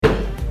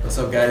What's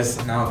up, guys?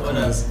 Now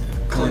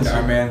Clint,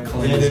 our man,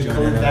 Clint is joining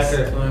Clint us.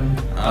 Becker.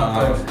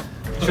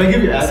 Should I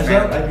give your address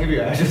up? I can give you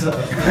your address up.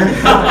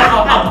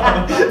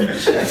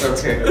 That's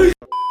okay.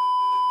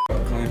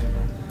 Clint,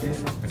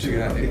 what you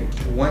got, dude?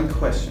 One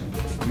question.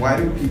 Why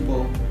do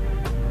people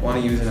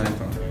want to use an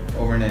iPhone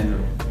over an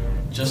Android?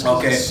 Just 'cause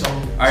Okay. it's so,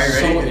 Are you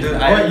ready? so Dude,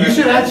 Well, you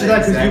should answer that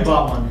because you Exactly.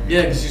 bought one.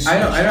 Yeah, because you I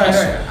know, switched. I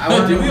know. I No,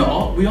 wanna did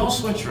know. we all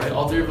switched, right?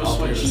 All three of us All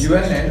three. switched. You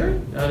had an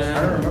Android? I had an I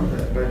don't Android. remember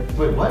that, but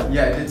Wait, what?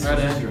 yeah, I did I had switch.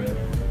 an Android.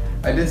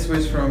 I did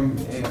switch from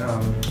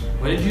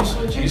When did you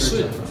switch? You Android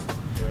switched.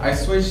 to- I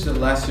switched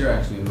last year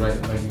actually, right?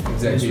 Like You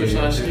exactly. switched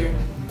last year.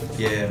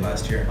 Yeah,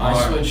 last year. I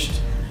switched.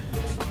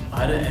 I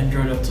had an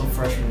Android up till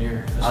freshman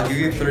year. I'll give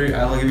you three.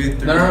 I'll give you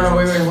three. No,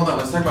 wait, hold on.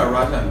 Let's talk about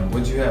Rajan.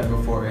 What'd you have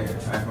before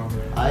iPhone?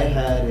 I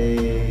had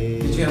a.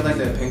 Did you have like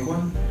that pink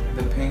one?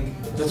 The pink?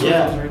 That's what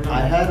it was right now.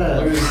 I had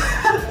Look a.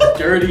 at this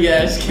dirty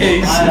ass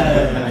case.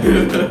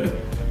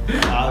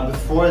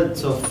 Before,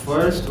 so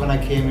first when I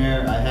came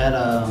here, I had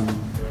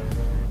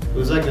it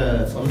was like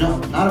a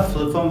not a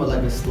flip phone, but like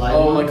a slide.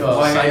 Oh, one. like a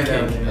Oh, yeah, sidekick.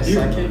 yeah, A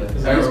yeah. sidekick.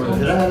 Is I that what it's remember called?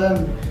 Did I have that?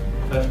 in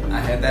freshman? I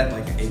had that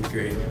like in 8th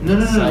grade. No,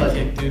 like,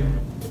 Sidekick, dude.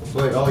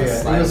 wait, oh yeah,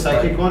 it was a Slide.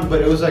 sidekick one,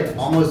 but it was like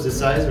almost the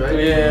size, right?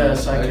 Yeah, I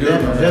sidekick. do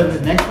remember. Then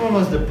the next one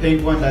was the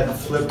pink one that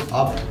flipped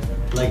up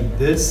like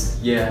this.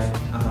 Yeah.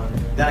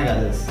 Then I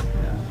got this.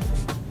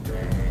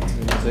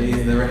 So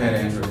you never had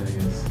Android, I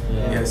guess.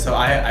 Yeah, so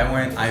I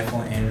went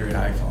iPhone, Android,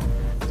 iPhone.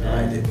 That's what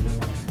I did.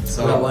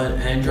 So I So,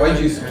 went Android.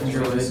 Why'd you switch?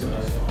 Android.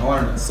 I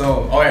want to know.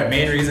 so,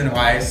 main reason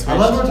why I switched. I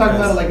love when we're talking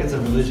about it was- like it's a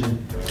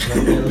religion. Like,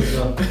 yeah, let's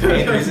go.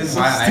 Main reason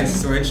why I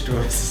switched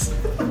was.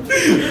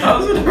 I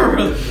was in a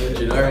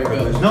religion. Alright,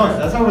 go. No,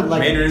 that's not what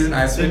like. Main reason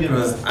I switched thinking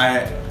was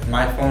about.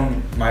 my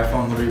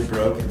phone literally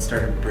broke and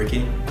started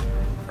breaking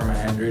for my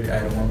Android. I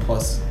had a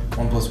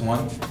OnePlus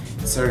One.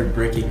 It started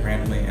breaking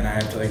randomly, and I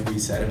had to like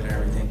reset it and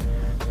everything.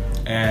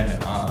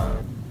 And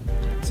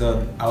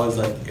so I was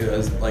like, it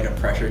was like a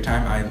pressure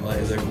time.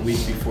 It was like a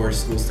week before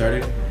school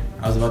started.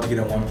 I was about to get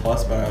a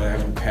OnePlus, but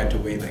I had to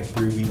wait like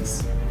 3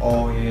 weeks.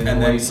 Oh yeah.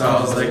 And then so I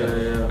was like,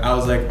 Yeah. I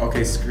was like,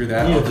 okay, screw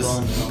that. Yeah, I'll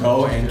just phone.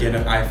 go and get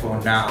an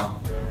iPhone now.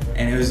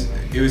 And it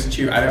was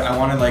cheap. I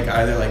wanted like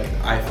either like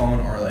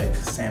iPhone or like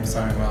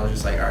Samsung. And I was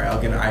just like, all right,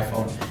 I'll get an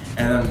iPhone.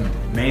 And then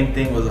the main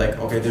thing was like,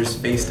 okay, there's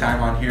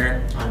FaceTime on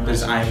here.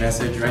 There's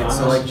iMessage, right?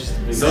 So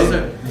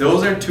like,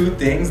 those are two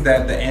things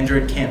that the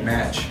Android can't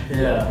match.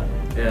 Yeah.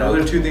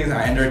 Those are two things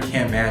that Android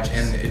can't match,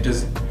 and it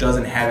just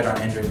doesn't have it on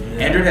Android.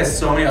 Yeah. Android has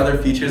so many other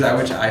features I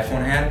wish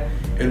iPhone had.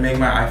 It would make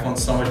my iPhone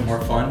so much more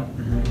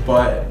fun,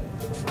 but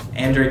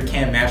Android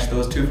can't match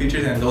those two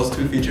features, and those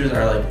two features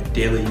are like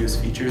daily use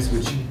features,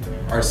 which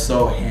are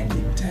so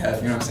handy to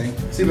have. You know what I'm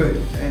saying? See, but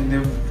and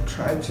they've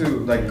tried to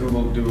like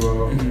Google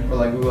Duo Mhm. or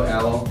like Google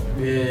Allo.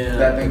 Yeah.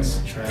 That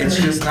thing's trash. It's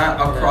just not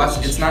across.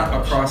 Yeah, It's not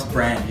across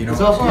brand. You know?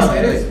 It's also Yeah, not-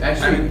 it is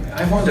actually. I mean,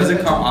 iPhone does it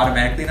that come too.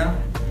 automatically now?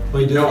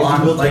 Wait, No, is it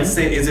on built like in?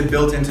 say, is it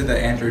built into the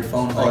Android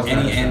phone? Oh, Like it's not,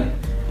 any it's and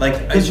like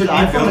it It's should with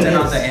be iPhone, built in it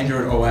on is. the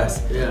Android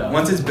OS. Yeah.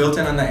 Once it's built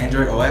in on the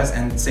Android OS,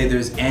 and say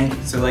there's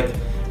so like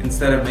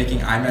instead of making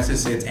iMessage,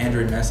 say it's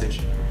Android Message,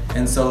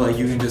 and so like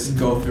you can just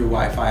go through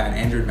Wi-Fi on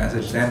Android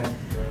Message, then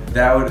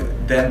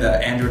then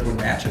the Android would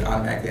match it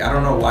automatically. I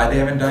don't know why they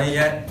haven't done it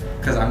yet,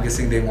 because I'm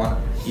guessing they want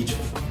each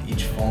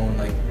phone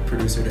like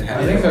producer to have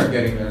I it. think they're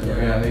getting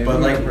there. Yeah.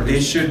 But like they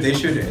should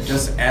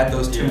just add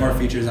those two Yeah. more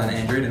features on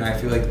Android, and I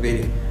feel like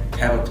they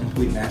have a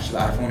complete match to the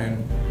iPhone,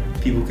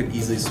 and people could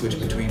easily switch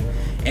between.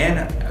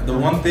 And the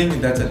one thing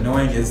that's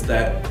annoying is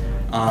that,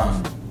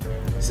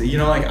 so you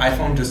know, like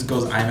iPhone just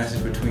goes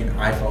iMessage between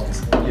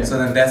iPhones. Yeah. So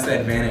then that's the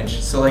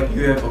advantage. So like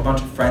you have a bunch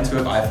of friends who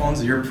have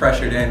iPhones, you're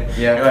pressured in.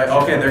 Yeah. You're like,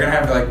 okay, they're gonna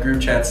have like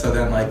group chats. So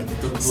then like,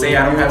 The say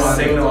I don't have blue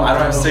Signal, one. I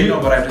don't have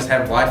Signal, but I just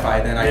have Wi-Fi,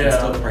 then I can Yeah.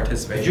 still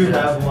participate. Did you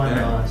have one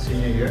Yeah.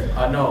 senior year?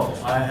 I know.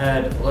 I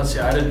had. Let's see.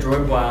 I had a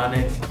Droid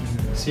Bionic.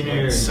 Senior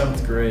like year.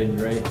 7th grade,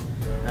 right?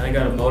 And I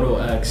got a Moto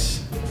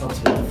X up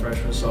to the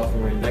freshman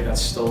sophomore year. That got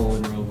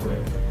stolen real quick.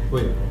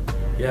 Wait.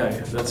 Yeah,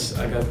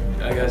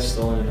 I got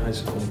stolen in high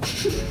school.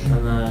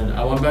 And then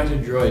I went back to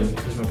Droid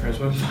because my parents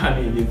wouldn't buy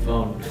me a new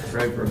phone,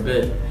 right, for a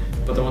bit.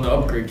 But then when the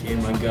upgrade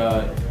came, I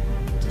got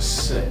the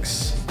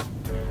 6.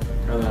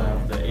 Or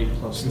the 8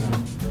 Plus now.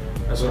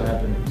 That's what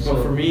happened.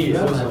 But for me, you it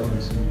had was an like,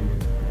 iPhone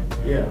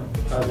senior year.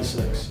 yeah, I had the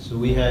 6. So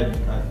we had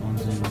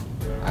iPhones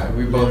in.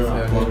 We both Later on,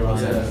 have later on.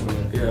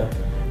 OnePlus. Yeah.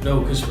 No,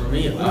 because for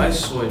me, I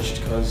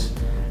switched because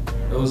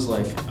it was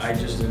like I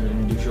just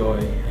didn't enjoy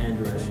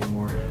Android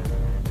anymore.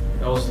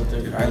 That was the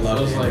thing. Dude, I love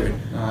it was Android.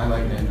 No, I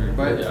like Android,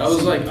 but I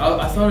was like,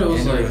 I thought it was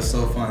Android like, was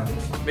so fun.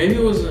 maybe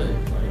it wasn't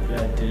like that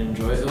I didn't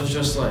enjoy it. It was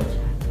just like,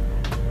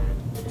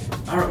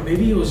 I don't.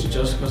 Maybe it was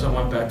just because I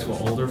went back to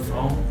an older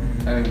phone.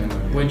 I didn't know.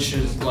 which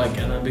is like,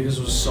 and then because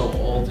it was so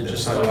old, it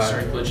just like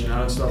started glitching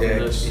out and stuff. Yeah,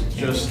 and this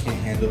you just can't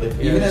handle it.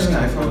 Yeah, Even as an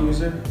just- iPhone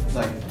user,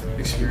 like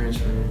experience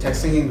for me.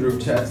 texting in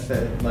group chats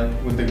that like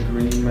with the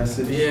green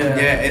message. Yeah.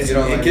 Yeah, You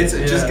don't like it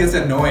just yeah. gets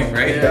annoying,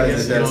 right? Yeah, it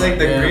does. It's like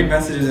the Yeah. green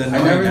message is I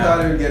annoying. never now.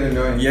 thought it would get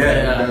annoying. Yeah,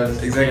 It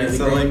does. exactly. Yeah, the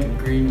So,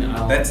 green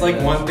owl. That's like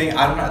Yeah. one thing.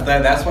 I don't know.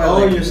 That's why. Oh,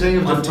 like, you're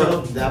saying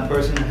until- that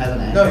person has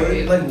an No,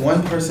 Android? like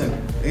one person.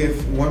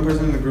 If one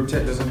person in the group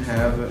chat doesn't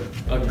have it,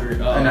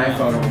 An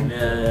iPhone.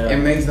 Yeah.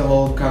 it makes the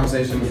whole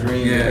conversation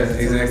green. Yeah, because it's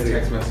exactly.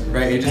 Text message.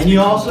 Right. It just And you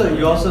becomes-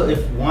 also, if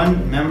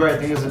one member I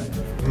think is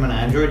from an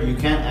Android, you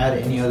can't add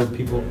any other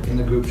people in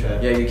the group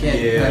chat. Yeah, you can't.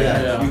 Yeah.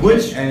 Yeah. You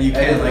Which- can, and you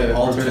can't edit like the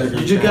alter group the chat.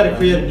 group You just chat. gotta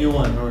create a new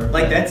one. Or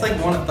Like that's like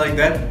one like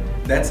that.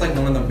 That's like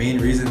one of the main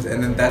reasons,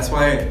 and then that's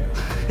why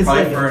It's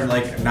probably like- for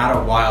like not a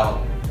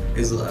while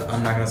is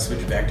I'm not gonna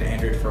switch back to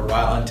Android for a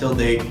while until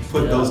they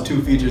put Yeah. those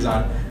two features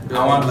on. Yeah.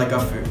 I want like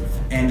a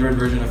Android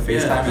version of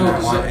FaceTime, and I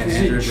want an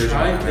Android version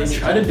of They iMessage.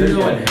 tried to do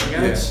that with Yeah.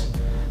 Hangouts.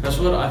 That's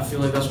what I feel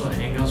like. That's what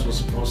Hangouts was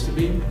supposed to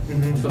be.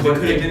 Mhm. But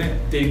But they it couldn't.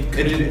 didn't. They It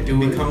couldn't didn't do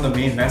become it. the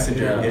main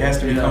messenger. Yeah. It has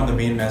to become Yeah. the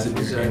main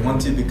messenger, Exactly. and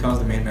once it becomes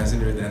the main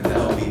messenger, then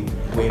that'll be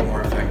way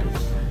more effective.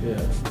 Yeah.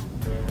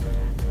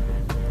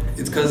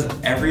 It's because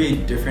every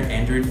different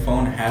Android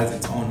phone has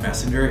its own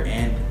messenger,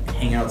 and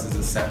Hangouts is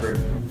a separate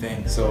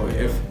thing. So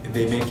if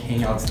they make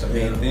Hangouts the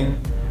main Yeah. thing,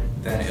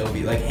 then it'll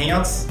be like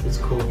Hangouts. it's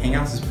cool.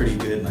 Hangouts is pretty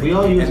good. Like, We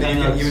all use and then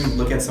Hangouts. you can even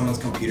look at someone's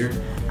computer.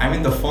 I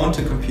mean, the phone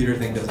to computer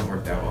thing doesn't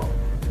work that well.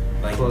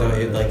 Like,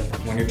 like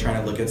when you're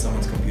trying to look at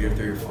someone's computer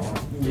through your phone,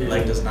 Yeah. it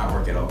like does not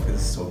work at all because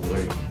it's so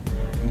blurry.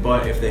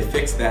 But if they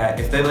fix that,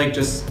 if they like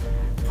just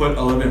put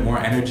a little bit more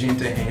energy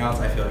into Hangouts,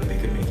 I feel like they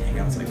could make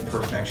Hangouts like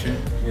perfection,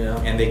 Yeah.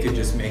 and they could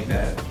just make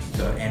that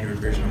the Android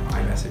version of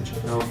iMessage.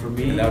 No, for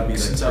me, And that would be,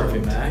 like, since I have a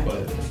perfect, Mac,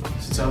 but-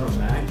 since I have a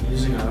Mac,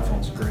 using an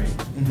iPhone's great.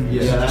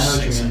 Yeah, It I know just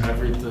what you syncs mean.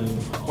 everything.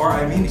 Or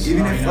I mean, It's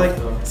even not if enough, like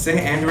though. say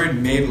Android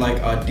made like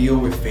a deal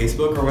with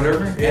Facebook or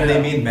whatever, Yeah. and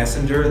they made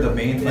Messenger the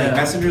main like Yeah.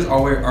 Messenger's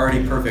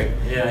already perfect.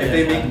 Yeah, if yeah,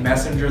 they yeah. make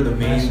Messenger the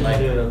main like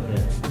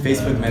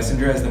Facebook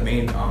Messenger as the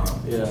main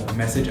Yeah.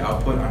 message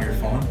output on your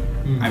phone,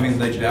 Mm. I mean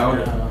like that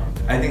would, Yeah.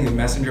 I think the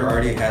Messenger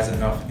already has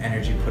enough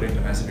energy put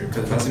into Messenger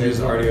because Messenger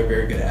is already a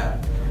very good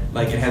app.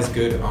 Like it has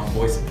good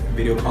voice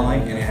video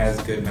calling and it has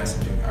good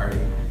messaging already.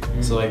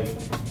 So like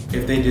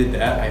if they did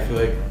that, I feel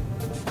like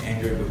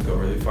Android would go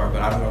really far.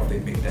 But I don't know if they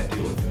make that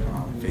deal with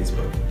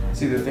Facebook.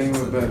 See the thing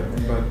with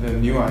but the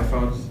new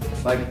iPhones,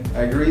 like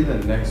I agree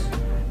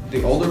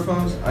the older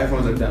phones,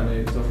 iPhones are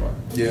dominated so far.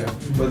 Yeah.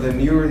 But the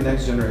newer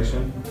next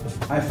generation,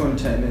 iPhone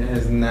 10 it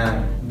has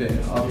not been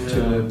up to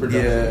Yeah. the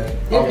production.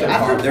 Yeah, Up to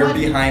after par. They're point-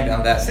 behind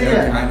on that. They're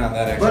Yeah. behind on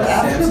that. Actually. But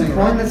after the Samsung,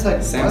 point, right? it's like,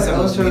 Samsung what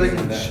else was are they leading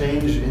gonna that.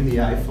 change in the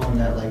iPhone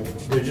that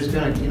like they're just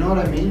gonna, you know what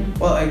I mean?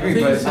 Well, I agree, I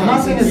think but it's- I'm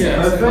not saying it's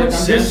yeah, perfect, like I'm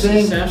just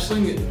saying-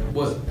 Samsung,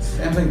 what?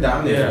 Samsung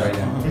dominated Yeah. right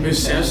now. Because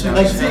Samsung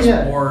Like, just see, has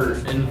yeah. more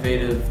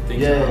innovative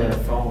things Yeah, on yeah. their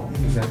phone.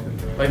 Exactly.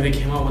 Like they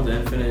came out with the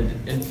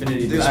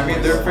infinity. Dude, I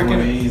mean, they're displays. freaking.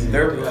 Amazing.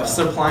 They're Yeah.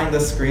 supplying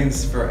the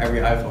screens for every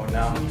iPhone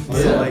now. So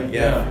Yeah. like,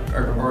 yeah,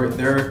 or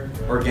their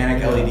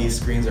organic LED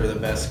screens are the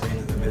best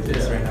screens in the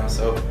business Yeah. right now.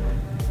 So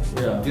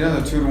Yeah. You know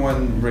the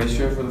 2-to-1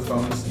 ratio for the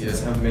phones? Yeah.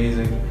 It's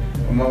amazing.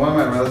 One of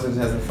my relatives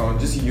has the phone,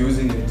 just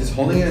using it, just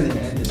holding it in the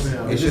hand.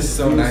 Yeah. it's just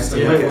so nice to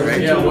Yeah, look wait, at,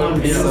 right? yeah,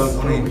 one- It's yeah, so one-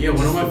 clean. Yeah,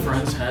 one of my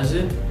friends has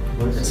it.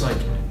 It's like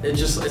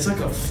it's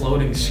like a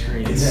floating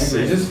screen. It's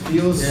Exactly. It sick. just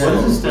feels Yeah. What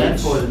so does it stand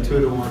rich. for? The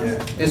 2-to-1. Yeah.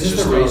 It's just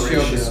just the a ratio of the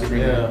ratio.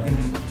 screen. Yeah.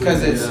 Mhm.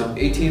 Because it's Yeah.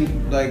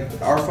 18, like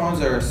our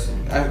phones are,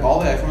 all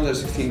the iPhones are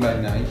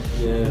 16:9.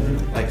 Yeah.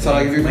 Like So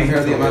like if you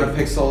compare the amount of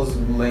length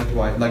pixels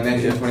lengthwise, like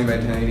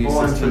 1920x1080, Oh,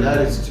 and for 16 that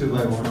by- it's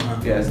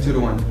 2x1. yeah, it's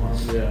 2-to-1.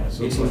 Yeah.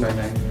 So it's 18 like,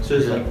 by 9. So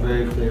it's like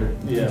very clear.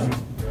 yeah.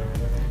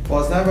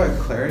 Well, it's not about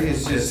clarity.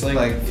 It's just It's like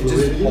like it's just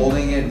fluidity.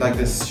 holding it like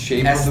the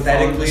shape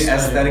aesthetically, of the phone.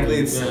 aesthetically,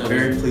 it's Yeah.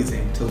 very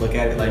pleasing to look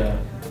at it. Like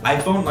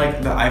iPhone,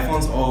 like the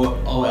iPhone's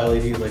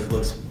OLED like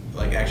looks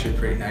like actually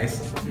pretty nice,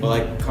 but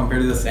like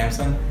compared to the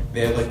Samsung,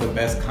 they have like the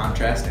best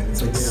contrast and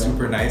it's like Yeah.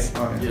 super nice.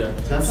 Oh, yeah. Yeah.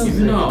 Samsung's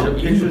Even like, though their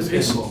even the pictures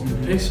get-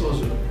 Pixel,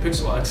 the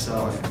Pixel XL,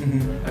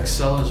 Mm-hmm.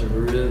 XL is a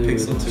really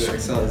Pixel really 2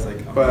 XL is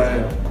like But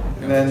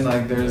amazing. then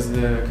like there's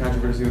the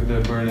controversy with the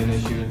burn-in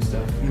issue and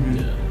stuff. Mhm.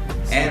 Yeah.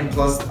 And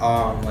plus,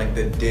 like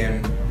the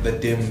dim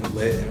lit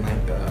and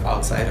like the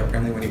outside.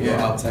 Apparently, when you go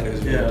Yeah. outside, it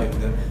was really Yeah. dim.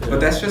 Yeah. But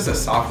that's just a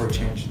software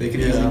change. They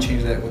could Yeah. easily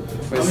change that with the.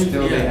 But I mean,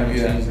 still, they yeah, haven't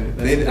yeah. changed it.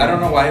 They, I don't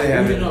know why they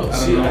haven't. No, don't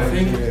see, know I why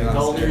think they haven't the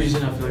only honestly.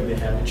 reason I feel like they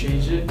haven't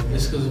changed it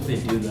is because if they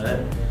do that,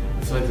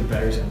 I feel like the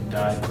battery's gonna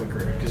die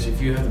quicker. Because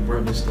if you have the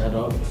brightness that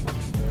up,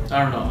 I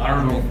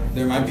don't know.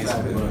 There might be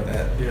something with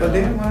that. Yeah. But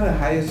they have one of the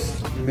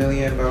highest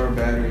milliamp hour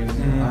batteries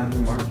Mhm. on the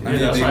market. Yeah, I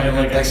mean, that's they- why it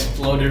like like-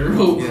 exploded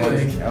real Yeah.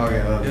 quick. Oh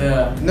yeah.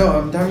 Yeah. No,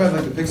 I'm talking about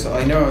like the Pixel.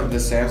 I know the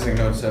Samsung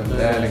Note 7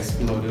 that Yeah.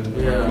 exploded.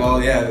 Yeah.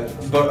 Well, yeah,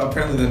 but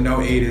apparently the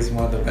Note 8 is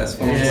one of the best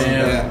phones Yeah,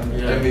 yeah.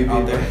 MVP MVP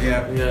out there.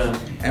 there. Yeah. Yeah.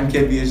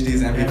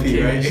 MKBHD's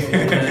MVP, right?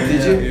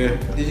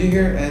 Did you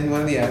hear in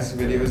one of the Ask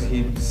videos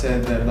he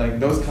said that like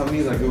those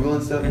companies like Google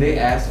and stuff, they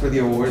asked for the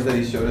awards that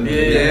he showed in the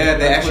video. Yeah,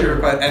 they actually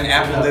request, and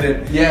Apple did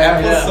it. Yeah,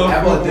 Apple's so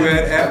Apple cool, did.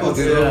 man. Apple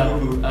did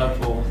it.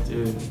 Apple,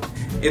 dude.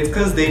 It's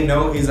because they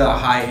know he's a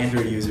high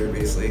Android user,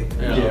 basically.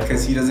 Yeah.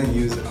 Because he doesn't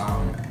use the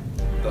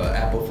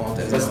Apple phone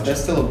as much.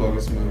 That's still a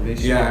bogus move. They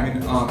should. Yeah,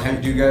 I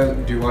mean, do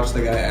you watch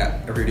the guy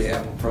at Everyday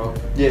Apple Pro?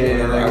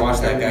 Yeah, I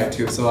watch that yeah. guy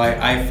too. So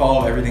I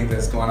follow everything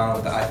that's going on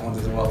with the iPhones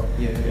as well.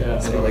 Yeah.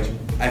 So like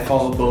I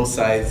follow both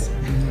sides.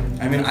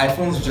 I mean,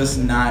 iPhone's just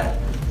not.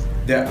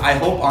 I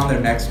hope on their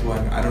next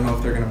one. I don't know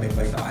if they're gonna make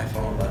like the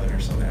iPhone 11 or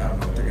something. I don't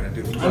know what they're gonna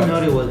do. I have no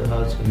idea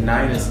how it's gonna be.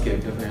 9 is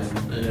skipped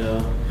apparently.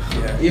 Yeah.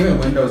 Yeah. Even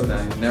Windows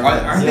 9. Never.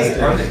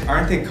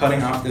 Aren't they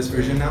cutting off this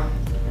version now?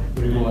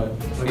 What do you mean?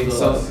 Like the-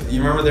 So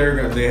you remember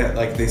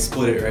they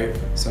split it, right?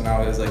 So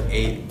now it's like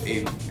 8,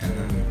 and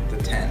then the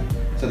 10.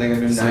 So they're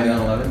gonna do 9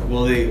 and 11.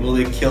 Will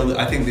they kill?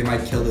 I think they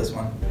might kill this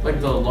one. Like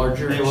the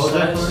larger Hey, what was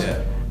that size? for?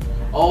 Yeah.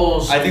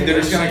 Oh, so I think they're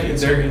just gonna-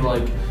 it's they're- gonna be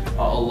like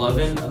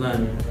 11 and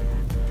then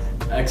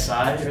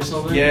XI or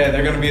something. Yeah,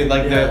 they're gonna be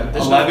like Yeah, the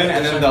there's 11 not-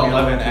 and there's then not the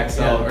gonna be 11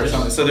 XL yeah, or there's-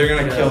 something. So they're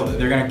gonna yeah. kill.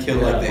 They're gonna kill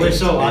like Yeah. the. Wait,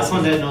 so basically.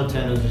 iPhone that Note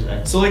 10 was just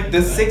X. So like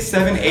the 6,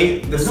 7,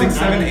 8, the There's 6,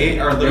 not 7, nine. 8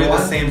 are literally What?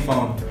 the same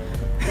phone.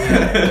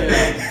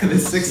 Yeah. The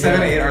 6,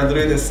 7, 8 are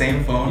literally the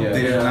same phone. Yeah.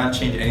 They did Yeah. not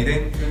change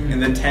anything. Mhm.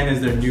 And the 10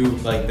 is their new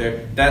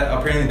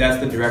apparently that's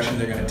the direction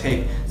they're gonna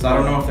take. So I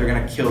don't know if they're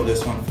gonna kill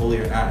this one fully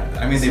or not.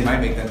 I mean they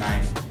might make the 9.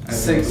 I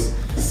don't know.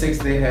 6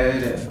 they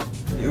had.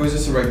 It was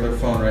just a regular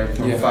phone, right?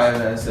 From Yeah.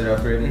 5S that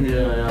upgraded.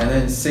 Yeah. And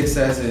then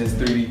 6S is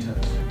 3D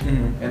touch.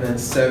 Mhm. And then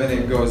 7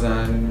 it goes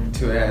on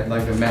to add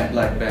like the matte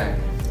black back.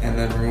 And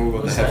then remove the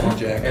What's headphone that?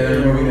 jack. And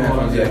then removing the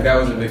headphones. Yeah, Yeah.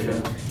 that was a big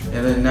thing.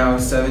 And then now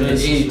 7 to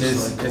This 8 is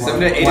is like- 7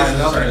 to 8 is wireless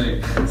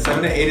nothing. charging.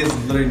 7 to 8 is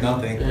literally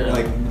nothing. Yeah.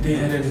 Like They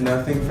added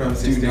nothing from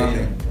 6 do to 8.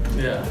 nothing.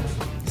 Yeah.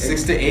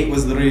 6 to 8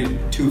 was literally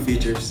 2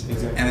 features.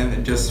 Exactly. And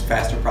then just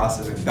faster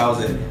processing. That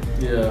was it.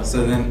 Yeah.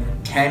 So then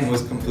 10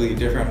 was completely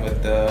different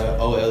with the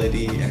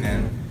OLED and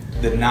then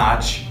the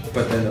notch.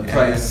 But then the and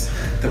price.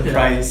 then The Yeah.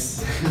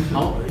 price.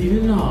 How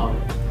even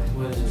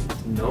what is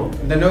it? Note?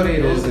 The Note 8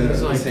 is It's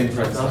the like same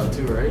price.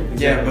 1,002, right?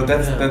 Yeah, but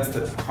that's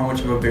Yeah. how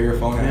much of a bigger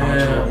phone and how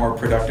much of Yeah. a more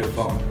productive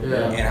phone.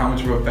 Yeah. And how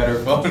much of a better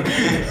phone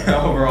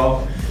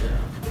overall.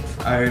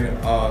 Yeah. I mean,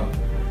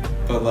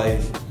 but like,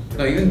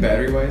 No, even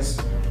battery wise,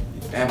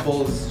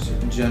 Apple's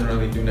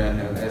generally do not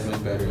have as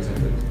much batteries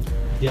as it.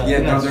 Yeah, I yeah,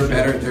 think no, that's they're true.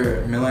 better.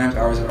 Their milliamp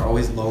hours are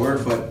always lower,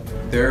 but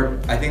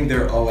I think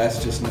their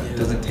OS just Yeah.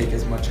 doesn't take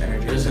as much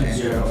energy as Isn't-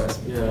 Android yeah. OS.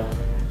 Yeah.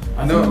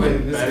 I No, think but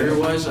like this- battery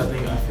wise, I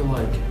feel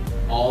like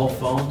all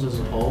phones as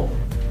a whole,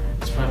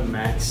 it's probably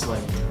max like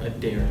a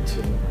day or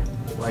two.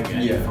 Like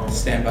any Yeah, phone.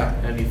 standby.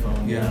 Any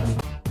phone. Yeah.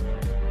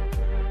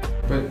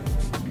 But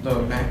the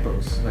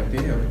MacBooks, like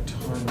they have a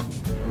ton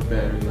of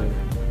battery, like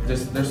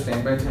just their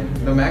standby time.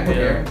 The MacBook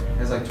Yeah. Air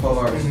has like 12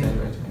 hours Mhm.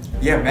 standby time.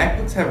 Yeah,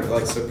 MacBooks have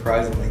like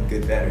surprisingly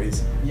good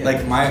batteries. Yeah.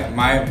 Like my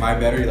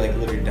battery like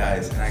literally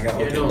dies, and I got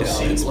like Yeah, no, a Dell.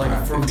 see, It's like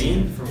around for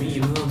me, 15.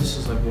 even though this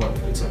is like what,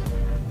 it's like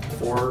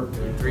 4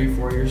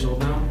 years old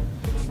now,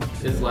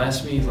 it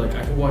lasts me like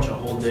I could watch a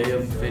whole day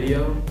of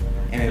video,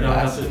 and it and I'll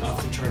lasts.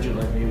 have to charge it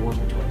like maybe once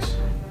or twice.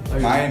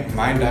 Like,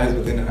 Mine dies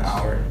within an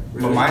hour,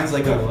 but Really? mine's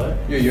like a Wait, what?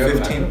 Yeah, you have a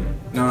 15. MacBook?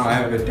 No, I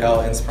have a Dell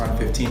Inspiron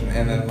 15,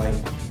 and then like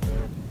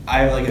I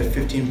have like a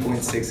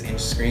 15.6-inch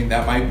screen.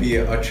 That might be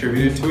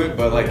attributed to it,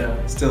 but like Yeah.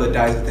 still it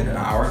dies within an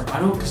hour.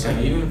 I know, cause like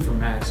even for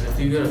Max, if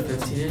you get a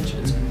 15-inch,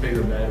 it's a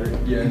bigger battery.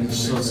 Yeah, it's a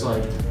So bigger it's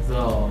battery. like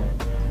the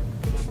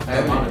I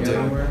have amount it of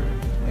time. everywhere,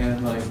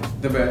 and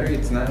like the battery,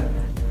 it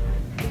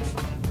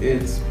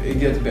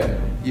gets better.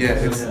 Yeah,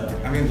 it's. Yeah.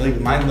 I mean, like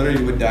mine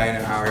literally would die in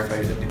an hour if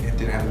I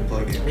didn't have the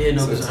plug in. Yeah, no,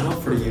 So because it's I know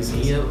for pretty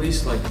useless. me at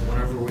least, like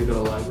whenever we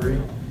go to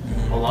library,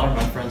 a lot of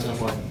my friends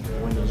have like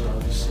Windows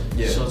obviously.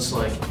 Yeah. So it's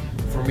like,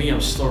 for me,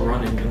 I'm still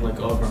running, and like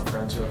all of my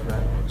friends who have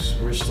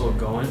MacBooks, we're still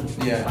going.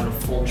 Yeah. On a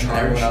full And charge.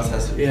 everyone else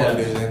has to Yeah. plug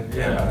theirs in.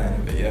 Yeah. By the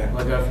end of it, yeah.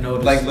 Like I've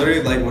noticed. Like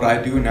literally, like what I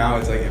do now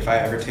is like if I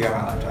ever take out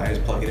my laptop, I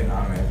just plug it in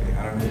automatically.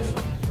 I don't know.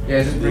 Yeah,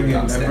 I just bring it.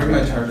 On I bring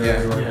my standby. charger Yeah.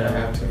 everywhere Yeah. I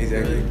have to.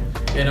 Exactly.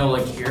 You know,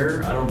 like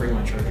here, I don't bring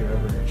my charger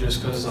ever,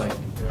 just because like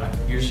I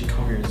usually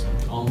come here it's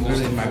almost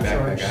Literally in my full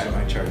backpack, charge. I have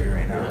my charger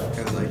right now Yeah.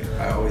 because like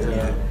I always need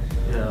Yeah. it.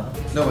 Yeah.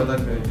 No, but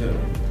like the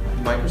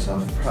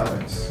Microsoft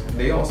products,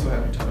 they also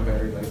have a ton of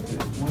battery. Like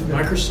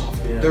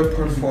Microsoft, yeah. They're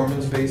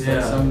performance based Yeah.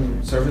 on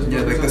some Surface. Yeah,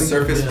 like the Books, I think.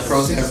 Surface Yeah.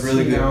 Pros have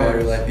really good 16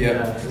 battery hours. life.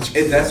 Yeah,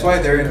 Yeah. That's why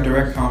they're in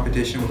direct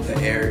competition with the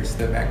Airs,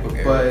 the MacBook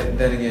Air. But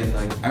then again,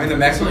 like I mean, the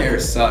MacBook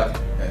Airs suck.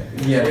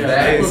 yeah, yeah,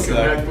 that is is.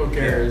 MacBook suck.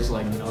 Air is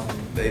like nothing.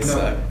 They No,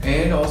 suck.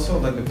 and also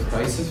like the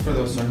prices for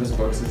those Surface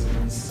Books is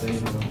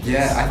insane. Though.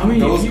 Yeah, I I think mean,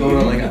 those if you- go to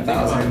if you like think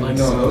about it, 1,000. like,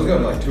 No, those go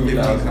to like 2,000.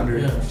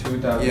 1,500. Yeah.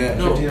 2,000. Yeah.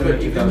 No, 1,500,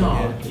 but even 2,000,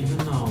 though, yeah. even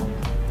though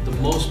the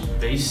most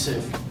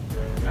basic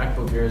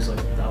MacBook Air is like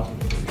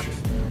 1,000 for sure.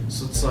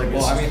 So it's like Well,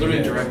 it's I mean, literally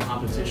yeah. direct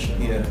competition.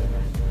 Yeah.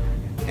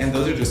 and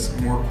those are just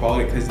more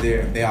quality because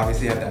they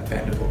obviously have that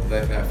bendable,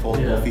 that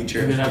foldable Yeah.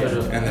 feature. You can have it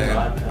and on then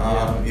the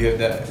iPad, you have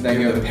that.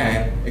 Then you have the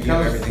pen. It you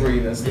have comes everything. free.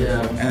 That's the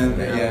Yeah. thing. And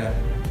then, Yeah. yeah.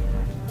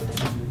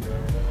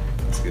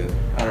 It's good.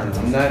 I don't know.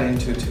 I'm not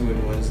into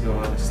 2-in-1s though,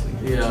 honestly.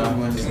 Yeah.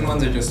 2-in-1s. These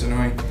ones are just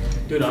annoying.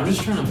 Dude, I'm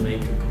just trying to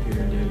make a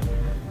computer, dude.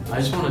 I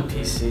just want a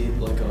PC,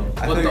 like a.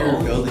 I but thought the you were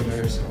only- building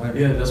yours.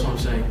 Yeah, that's what I'm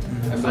saying.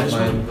 Mhm. I I built just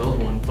want mine. to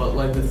build one, but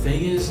like the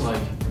thing is, like,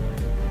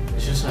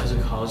 it's just as a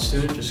college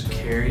student, just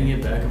carrying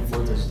it back and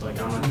forth is like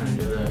I'm not trying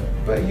to do that.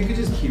 But you could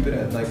just keep it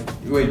at like,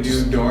 wait, do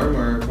you dorm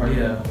or apartment?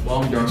 Yeah,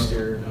 well, I'm Dorm. next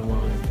year. I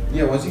want.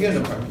 Yeah, once you get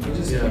an apartment, you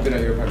just Yeah. keep it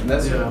at your apartment.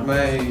 That's Yeah. what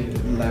my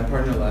lab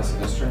partner last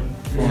semester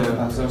for the Yeah.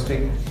 classes I was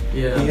taking.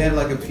 Yeah. He had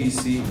like a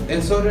PC,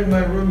 and so did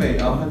my roommate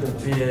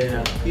Alejandro.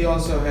 Yeah. He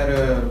also had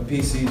a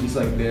PC just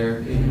like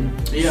there.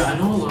 Yeah, I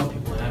know a lot of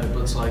people have it,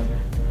 but it's like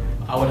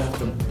I would have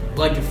to.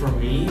 Like for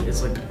me,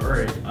 it's like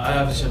alright, I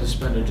obviously have to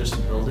spend it just to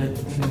build it,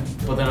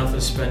 but then I have to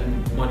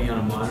spend money on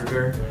a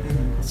monitor.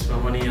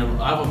 Spend money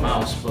on. I have a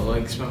mouse, but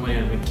like spend money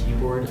on a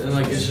keyboard, and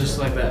like it's just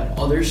like that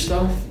other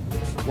stuff.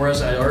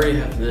 Whereas I already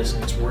have this,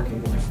 and it's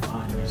working like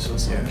fine. So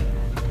it's like,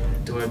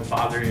 do I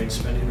bother in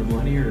spending the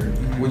money or?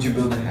 Would you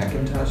build a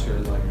Hackintosh or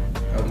like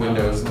a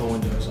Windows? No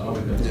Windows. I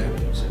would build Yeah.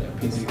 Windows.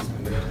 PC is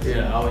Windows.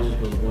 Yeah, I would just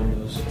build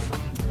Windows.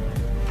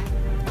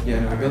 Yeah,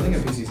 no, building a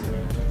PC is good.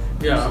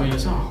 Yeah, I mean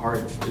it's not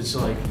hard. It's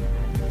like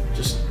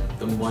just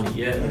the money.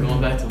 Yeah,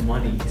 going back to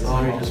money. It's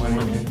all literally about just money.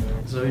 money.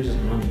 It's literally just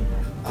money.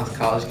 Us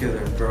college kids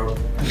are broke.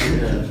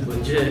 Yeah,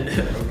 legit.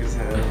 Broke as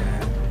hell,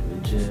 man.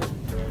 Legit.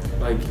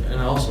 Like, and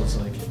also it's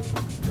like,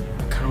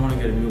 I kind of want to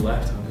get a new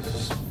laptop. It's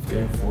just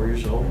getting 4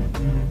 years old,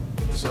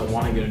 so I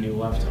want to get a new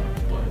laptop.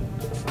 But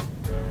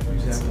You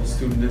just have a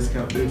student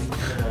discount, dude.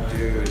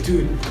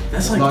 Dude.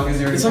 that's As like, long as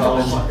you're in it's like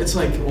college. it's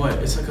like what?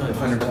 It's like a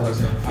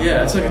 $100.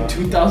 Yeah, it's like a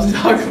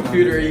 $2,000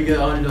 computer. You get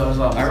 $100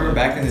 off. I remember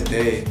back in the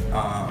day,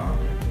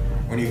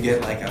 when you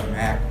get like a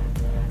Mac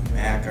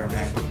or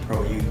MacBook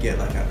Pro, you get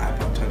like an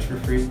iPod Touch for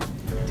free.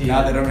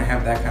 Now they don't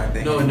have that kind of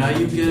thing. No, now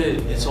you get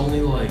it. It's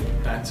only like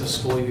back to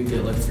school. You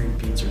get like free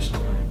Beats or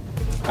something.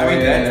 I mean,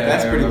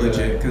 that's I pretty remember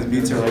legit that. because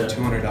Beats are like Yeah.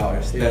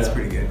 $200. Yeah. That's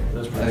pretty good.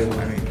 That's pretty I good.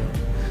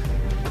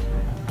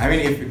 mean,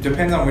 if it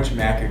depends on which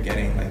Mac you're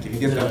getting. Like, if you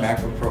get the Yeah.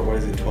 MacBook Pro, what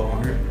is it,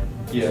 1200?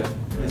 Yeah,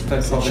 it's like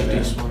It's the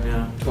cheapest one,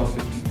 yeah.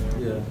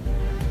 1250. Yeah.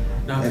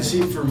 Now,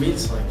 see, for me,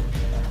 it's like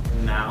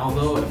now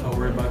though, if I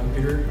were to buy a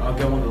computer, I'll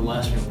get one that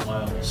lasts me a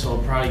while. So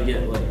I'll probably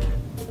get like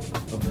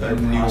a better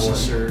new one.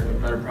 processor,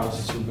 better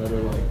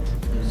like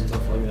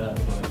stuff like that.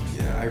 But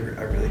Yeah, I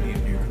really need a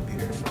new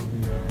computer.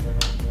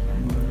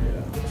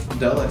 Yeah.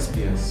 Dell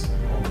XPS.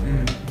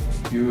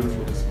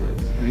 Beautiful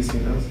displays. Have you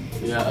seen those?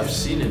 yeah, I've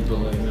seen it, but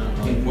like not.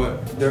 Like,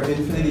 What? They're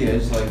Infinity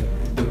Edge, like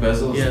the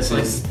bezels. yeah, it's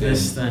like this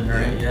this thin,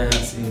 right? Yeah.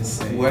 It's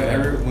insane. What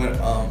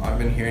I've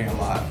been hearing a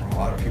lot from a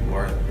lot of people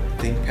are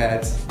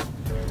ThinkPads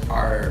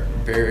are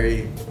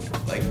very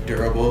like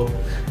durable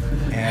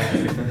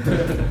and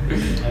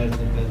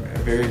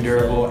very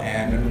durable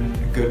and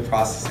good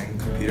processing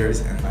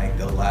computers, and like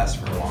they'll last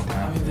for a long I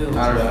time. mean, I don't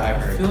That's what know. I've I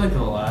heard. feel like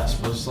the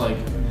last was like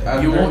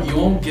I've you heard-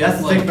 won't get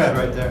That's the like ThinkPad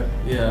right there.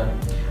 yeah.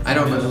 I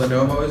know, but Yeah.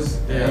 Lenovo's,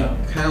 Yeah.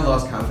 I kind of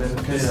lost confidence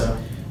because Yeah.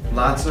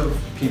 lots of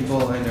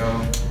people I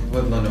know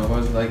with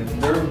Lenovo's, like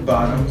their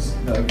bottoms,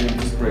 like they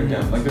just break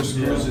down, like their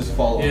screws Yeah. just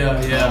fall off.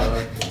 Yeah,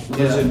 yeah.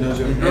 No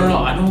joke. No,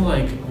 I know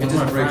like one of just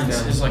my breaks friends,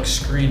 down. his like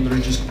screen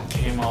literally just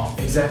came off.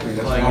 Exactly.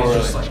 That's Like, what it's I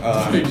just was like-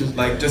 literally just-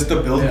 like just the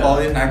build Yeah.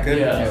 quality not good.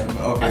 Yeah.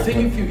 Okay. I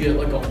think if you get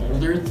like an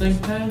older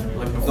ThinkPad,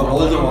 like the before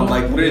older Lenovo, one,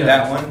 like literally yeah.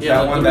 that one, Yeah,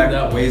 that like, one literally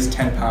that one. weighs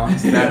 10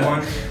 pounds, that Yeah.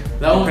 one.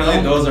 That one,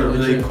 Apparently those are really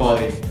legit.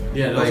 quality.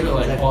 Yeah, those Like- are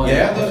like Yeah, quality.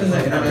 Yeah, those in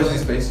the International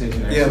Space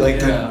Station. Yeah,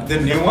 like Yeah. the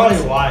new Probably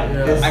ones. why.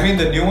 Yeah. because- I mean,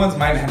 the new ones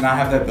might not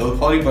have that build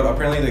quality, but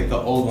apparently, like the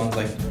old ones,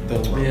 like the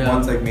Yeah.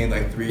 ones like made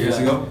like 3 years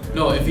Yeah. ago.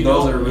 No, if you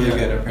Those don't, are really yeah,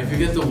 good, If apparently.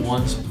 you get the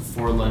ones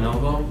before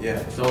Lenovo, Yeah.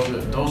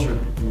 those are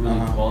really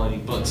Uh-huh. quality.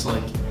 But it's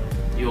like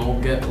you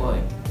won't get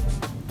like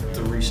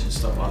the recent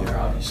stuff out there.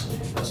 Yeah. Obviously,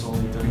 that's the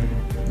only thing.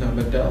 No,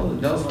 but Dell's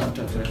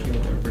laptops, I feel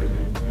like they're pretty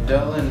good.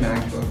 Dell and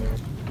MacBook.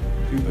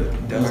 Dude,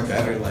 but Dell's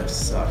battery life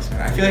sucks,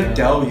 man. I feel like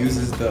Dell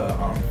uses the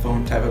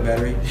phone type of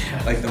battery,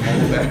 Yeah. like the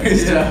mobile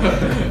batteries. Yeah.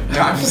 No,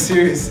 I'm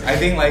serious. I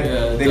think like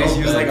Yeah, they just Dell's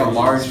use like a battery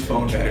large is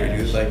phone battery, trash.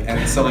 dude. Like,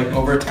 and so like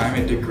over time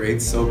it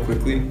degrades so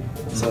quickly.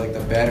 So like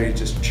the battery is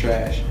just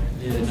trash.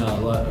 Yeah, no, a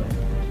lot.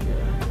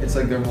 It's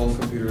like their whole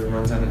computer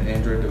runs on an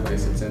Android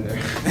device that's in there.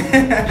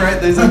 Right?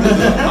 There's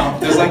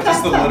like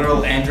just the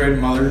literal Android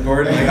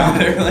motherboard like on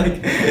there,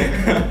 like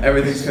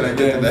Everything's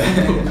connected to that.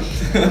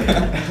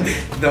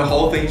 The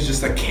whole thing's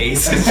just a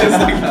case. It's just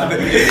like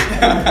nothing.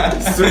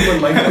 Super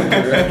light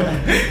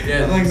computer.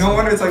 Yeah, Like no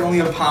wonder it's like only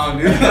a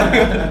pound, dude.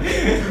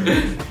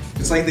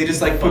 It's like they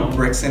just like put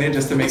bricks in it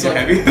just to make It's it like-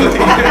 heavy.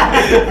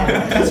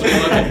 It's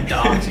like a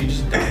dock, so you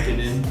just dock it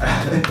in,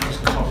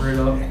 just cover it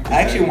up.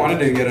 I actually wanted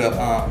to get a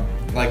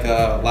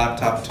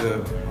laptop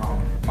to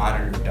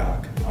monitor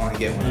dock. I want to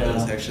get one of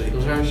those actually.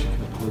 Those are actually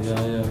cool.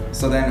 Yeah.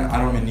 So then I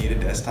don't even need a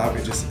desktop.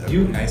 It's just a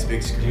You- nice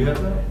big screen. Do you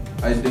have that?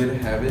 I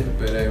did have it,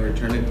 but I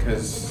returned it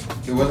because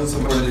it wasn't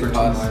supported for two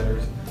cost?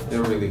 monitors.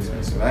 They're really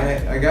expensive.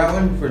 I got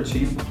one for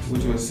cheap,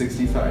 which was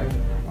 65.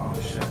 Oh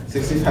shit.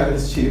 65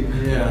 is cheap.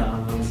 Yeah.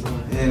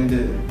 And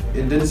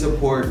it didn't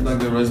support like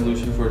the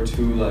resolution for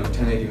two like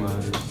 1080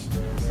 monitors.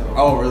 So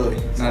Oh really?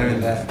 Not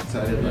even that.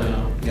 So I didn't buy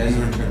Yeah. it. Yeah, I just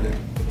returned it.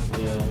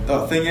 Yeah.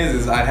 The thing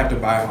is I'd have to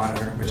buy a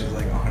monitor, which is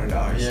like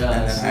 $100, Yeah,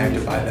 and then I have to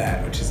see. buy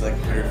that, which is like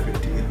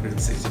 $150,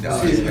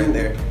 $160 See, right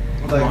there.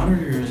 The Like-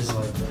 monitor is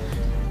like,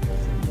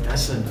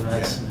 that's an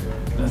investment.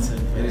 That's an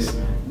It is.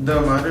 investment. The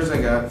monitors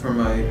I got for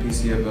my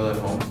PC I built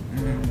at home,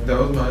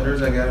 those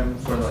monitors I got them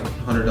for like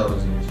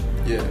 $100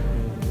 each. Yeah.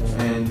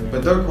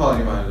 But they're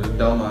quality monitors,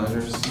 Dell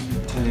monitors,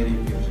 1080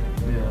 p.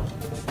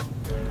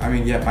 Yeah. I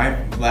mean, yeah, my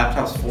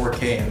laptop's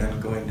 4K and then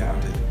going down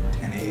to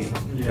 1080.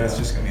 Yeah. That's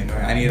just gonna be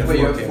annoying. I need a But 4K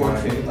you have 4K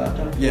monitor.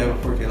 laptop? Yeah, a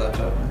 4K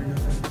laptop.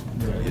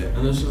 Yeah.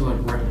 And this is like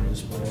retina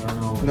display. I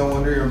don't know. No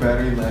wonder your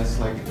battery lasts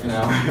like an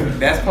hour.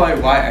 That's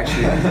probably why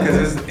actually,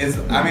 because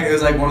I mean, it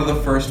was like one of the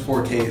first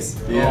 4Ks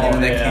Yeah.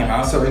 that Yeah. came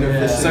out. So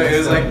inefficient. So it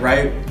was like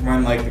right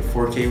when like the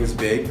 4K was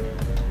big,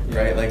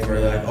 right? Like we're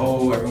like, Yeah.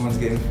 oh, everyone's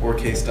getting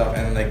 4K stuff,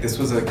 and like this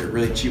was like a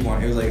really cheap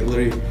one. It was like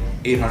literally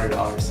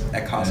 $800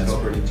 at Costco. That's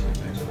pretty cheap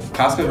actually.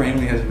 Costco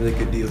randomly has really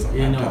good deals on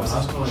Yeah, no,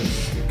 laptops.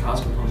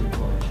 Costco comes in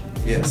clutch.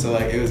 Yeah, so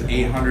like it was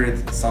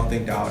 $800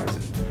 something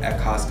at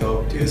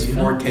Costco. It was You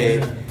know, 4K.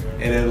 yeah.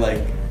 It had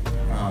like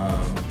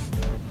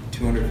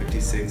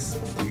 256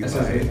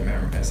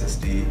 gigabyte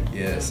SSD.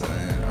 Yes,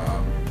 and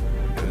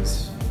then it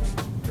was,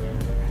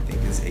 I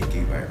think it's 8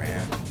 gigabyte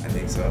RAM. I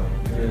think so.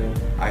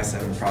 Yeah.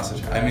 i7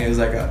 processor. I mean,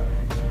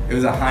 it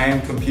was a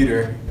high-end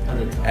computer, At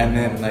the time. and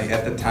then like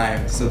at the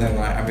time. So then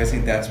like I'm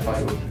guessing that's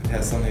probably what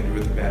has something to do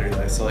with the battery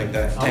life. So like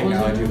the How was it?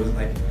 technology was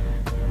like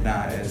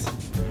not as.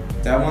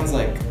 That one's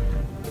like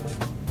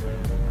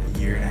a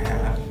year and a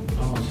half.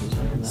 Oh, so it's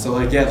like that. So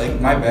like yeah, like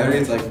my battery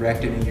is like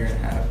wrecked in a year and a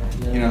half.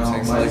 You know what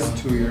I'm saying? So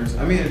Mine's like 2 years.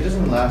 I mean, it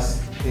doesn't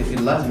last. It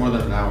lasts more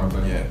than an hour,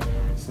 but yeah.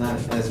 it's not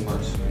as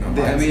much.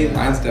 No, I mean,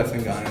 mine's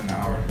definitely gone in an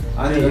hour.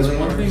 on Yeah, the that's Alien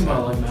one thing Wars-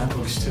 about like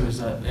MacBooks too is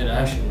that it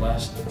actually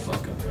lasts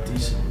like a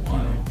decent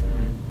while.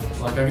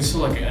 Like I can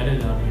still like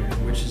edit on here,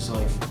 which is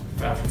like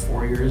after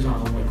 4 years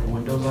on like a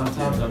Windows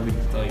laptop, that'd be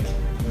like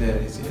Yeah,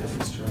 it's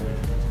true.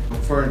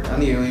 For on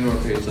the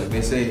Alienware page, like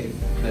they say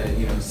that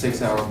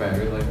 6-hour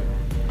battery life,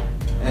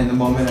 and the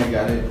moment I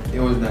got it, it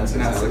was not 6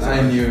 Not hours. 6 I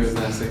hours. knew it was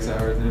not 6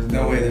 hours. There's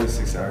No way, there was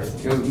 6 hours.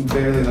 It was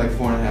barely like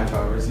 4.5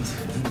 hours.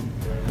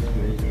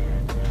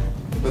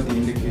 But the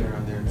indicator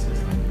on there it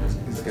says like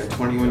it's got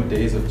 21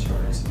 days of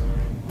charge.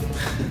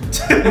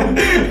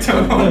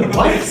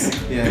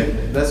 What? Yeah,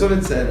 that's what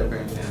it said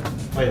apparently.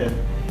 Wait,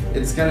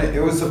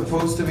 It was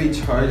supposed to be I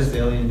charged. just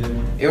alien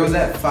dude. It was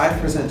at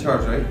 5%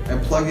 charge, right? I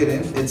plug it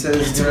in. It says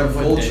it's gonna have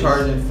full 21 days.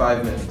 charge in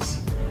 5 minutes.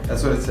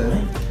 That's what it said.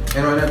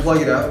 And when I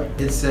plug it out,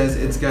 it says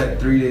it's got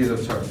 3 days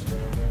of charge.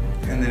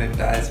 And then it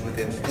dies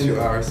within 2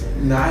 hours.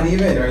 Not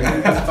even, right?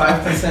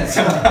 It's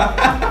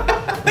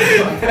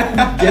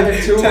 5%. Give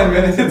it 2 more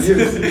minutes of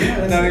use.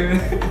 Yeah, that's Not it. even.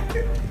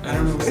 I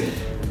don't know.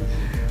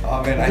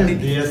 Oh man, I Just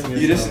think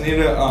BSing you just yourself. need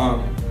to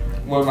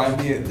what might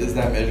be is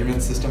that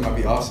measurement system might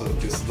be also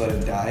just let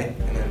it die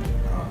and then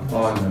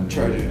Oh, no.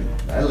 charge it.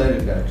 I let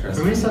it die, trust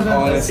For me, me. sometimes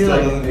Oh, and I it feel still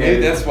like doesn't.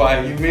 Maybe that's why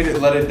you made it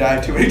let it die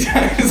too many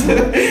times.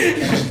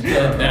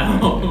 dead now. I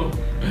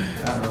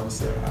don't know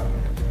what's up.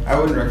 I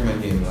wouldn't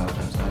recommend gaming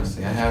laptops,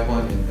 honestly. I have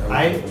one. And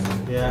I would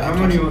recommend it. yeah. How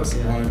many was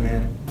One,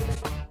 man.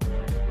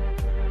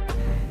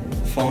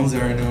 Phones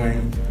are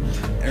annoying.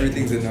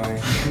 Everything's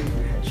annoying.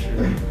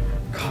 True.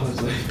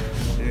 College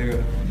life.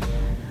 Dude.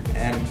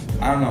 And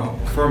I don't know.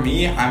 For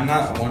me, I'm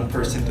not one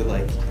person to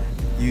like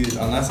use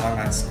unless I'm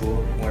at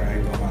school where I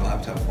go on my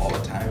laptop all the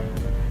time.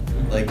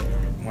 Like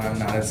when I'm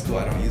not at school,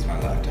 I don't use my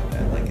laptop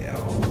at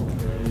all.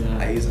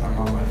 I use I'm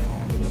on my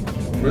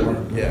phone. Really?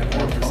 Yeah,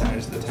 more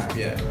percentage of the time.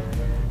 Yeah.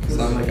 Because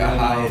I'm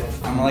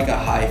like a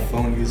high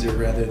phone user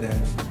rather than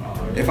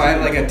if I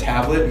had like a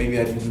tablet, maybe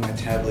I'd use my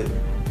tablet.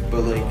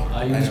 But like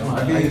I use know-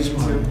 my- I'd be I able use to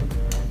mine.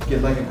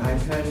 get like an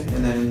iPad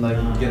and then like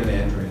get an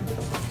Android.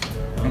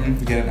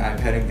 Get an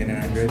iPad and get an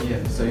Android.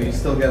 Yeah, so you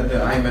still got the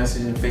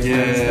iMessage and FaceTime Yeah,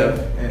 and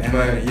stuff. and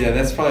But yeah,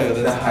 that's probably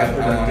the that's high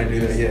how I want to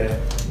do it.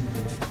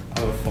 productive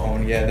Yeah, of a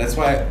phone. Yeah, that's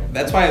why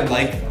I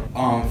like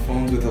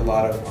phones with a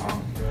lot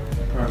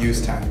of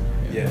use time.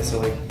 Yeah, so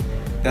like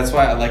that's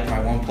why I like my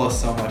OnePlus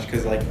so much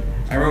because like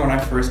I remember when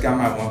I first got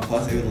my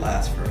OnePlus, it would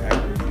last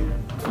forever. Dude.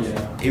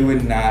 Yeah. It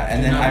would not,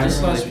 and then I this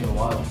remember lasts me a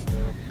while.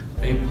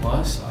 A+, I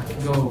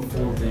could go a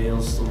full day,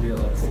 it'll still be at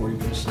like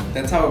 40%.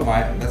 that's how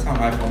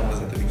my phone was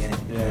at the beginning.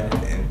 Yeah.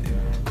 and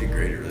it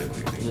degraded really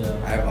quickly. Yeah.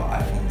 I have an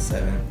iPhone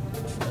 7.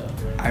 Yeah.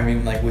 I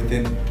mean, like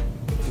within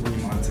 3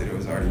 months, it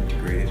was already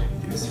degraded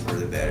used for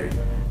the battery.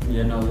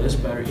 Yeah, no, this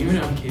battery, even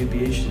on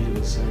KBH, they do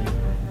the same.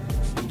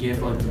 He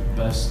gave like the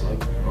best,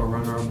 like, or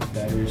runner-up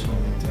battery or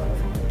something to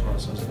iPhone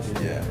Plus. I was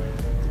like, Yeah.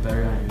 The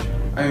battery on your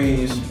I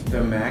mean,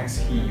 the max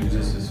he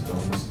uses his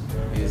phones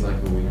is like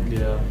a week.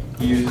 Yeah.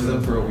 He uses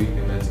them for a week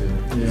and that's it.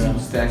 Yeah. He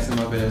stacks them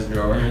up in his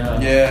drawer.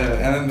 Yeah.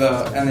 Yeah, and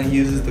then he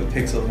uses the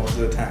Pixel most of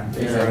the time.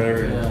 Yeah. Or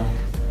whatever. Yeah.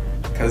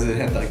 Because it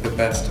had like the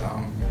best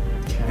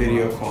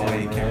video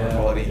quality, camera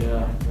quality.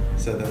 Yeah.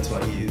 so that's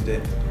why he used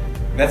it.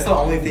 That's the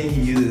only thing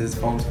he uses his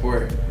phones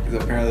for.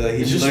 Because apparently, like,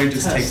 he It's literally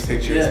just just test. takes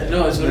pictures. Yeah,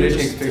 no, it's literally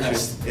takes just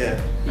pictures. test.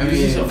 Yeah.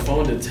 He uses a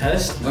phone to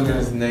test. Look at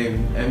his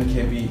name,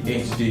 MKB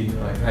HD,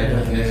 like high Yeah.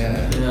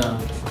 definition. Yeah.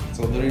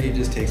 So literally, he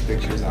just takes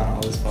pictures on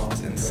all his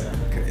phones, and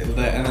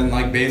then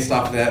like based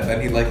off of that,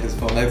 then he liked his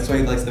phone. That's why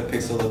he likes the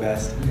Pixel the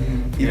best.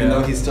 Even Yeah.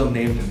 though he still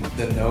named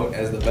the Note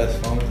as the best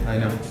phone, I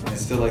know. he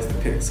still likes the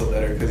Pixel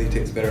better because he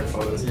takes better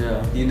photos.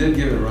 Yeah. He did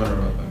give it a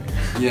runner-up.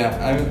 I mean, Yeah,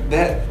 I mean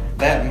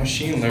that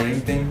machine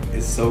learning thing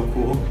is so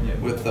cool Yeah.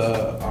 with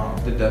the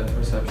the depth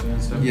perception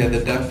and stuff. yeah,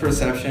 the depth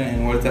perception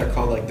and what is that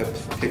called, like the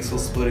pixel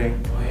splitting.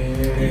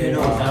 You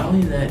know, not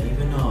only that,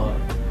 even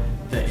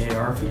the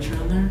AR feature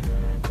on there.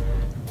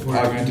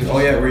 Oh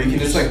yeah, where you can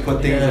just like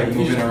put things like you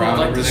moving just put, around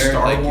like over the there,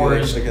 Star like you,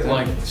 Wars, look at that.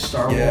 like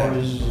Star Yeah.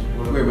 Wars.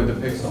 Whatever. Wait,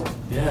 with the Pixel?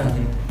 Yeah. I don't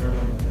know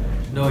about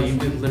that. No, you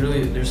could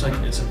literally. There's like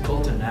it's a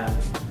built-in app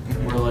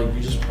where like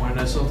you just point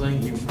at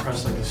something, you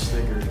press like a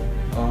sticker.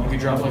 Oh. You could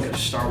drop like a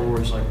Star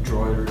Wars like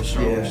droid or a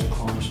Star Wars Yeah,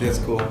 clone or something. that's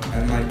cool.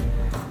 And like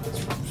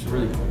It's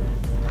really cool.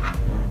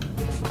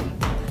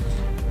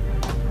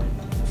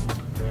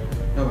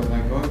 No, but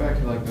like going back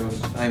to like those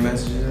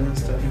iMessages and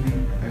stuff,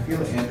 I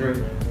feel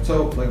Android.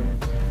 So like,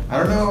 I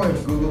don't know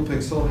if Google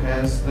Pixel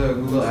has the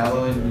Google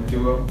Allo and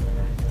Duo,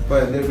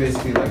 but they're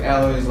basically like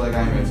Allo is like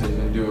iMessage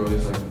and Duo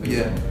is like the Pixel.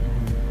 yeah.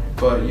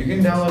 But you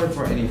can download it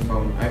for any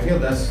phone. I feel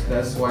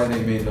that's why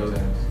they made those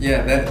apps.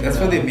 Yeah, that's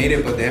why they made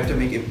it, but they have to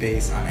make it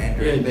based on Yeah,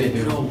 Android. they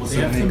do. No, well, So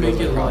they have then to it make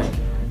goes it across. like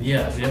they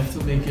have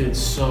to make it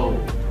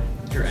so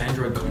your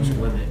Android comes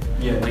with it.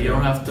 Yeah. Like you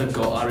don't have to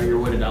go out of your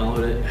way to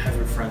download it. Have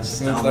your friends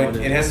So it's download like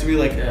it. it has to be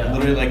like Yeah.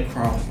 literally like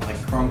Chrome.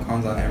 Like Chrome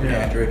comes on every Yeah.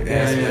 Android. It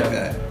has to be Yeah, like yeah.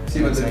 that.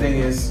 See, but the thing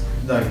is,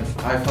 like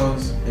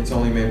iPhones, it's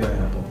only made by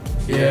Apple.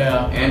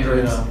 Yeah.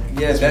 Androids. Yeah.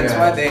 Yeah, that's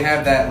why they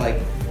have that like,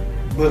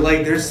 but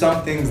like there's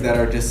some things that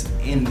are just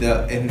in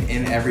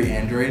every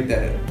Android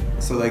that,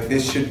 so like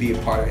this should be a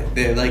part of it.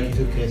 They're like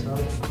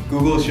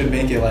Google should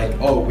make it like,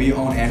 oh, we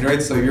own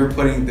Android, so you're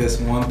putting this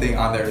one thing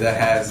on there that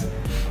has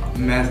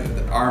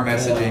our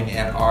messaging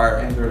and our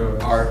Android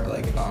OS. our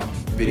like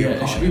video Yeah, it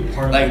calling. should be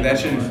part of like the that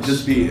should OS.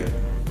 just be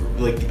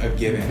like a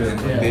given. Yeah.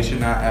 And like, they should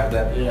not have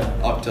that Yeah.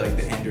 up to like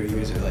the Android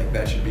user. Like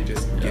that should be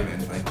just given.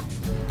 Like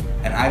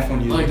an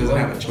iPhone user Like- doesn't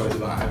like- have a choice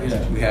about iMessage.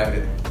 Yeah. We have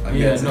it. Like,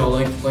 Yeah, that's no,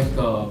 it. like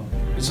the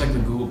it's like the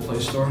Google Play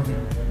Store.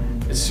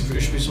 It should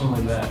be something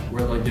like that,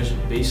 where like there's a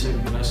basic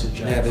message.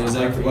 Yeah, app there's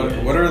on like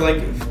every what are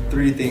like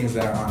 3 things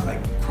that are on,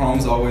 like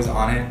Chrome's always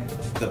on it,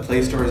 the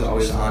Play Store is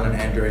always on an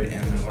Android,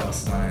 and then what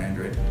else is on an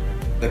Android?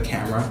 The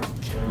camera,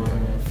 camera,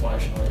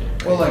 flashlight.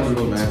 Well, like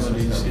Google Maps and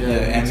utilities, stuff. yeah,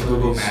 and Google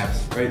utilities.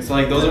 Maps, right? So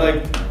like those are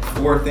like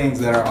 4 things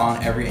that are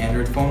on every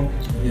Android phone.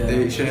 Yeah.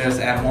 They should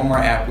just add one more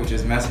app, which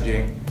is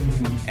messaging,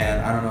 Mhm.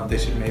 and I don't know if they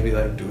should maybe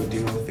like do a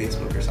deal with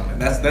Facebook or something.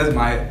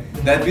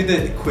 That'd be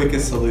the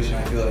quickest solution.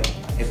 I feel like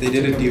if they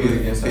did a deal with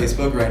Against that.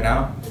 Facebook right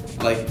now,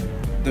 like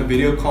the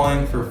video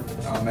calling for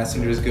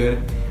Messenger is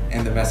good,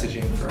 and the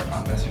messaging for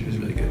on Messenger is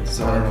really good.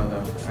 So I don't know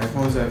though.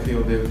 iPhones, I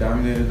feel they've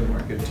dominated the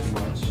market too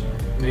much.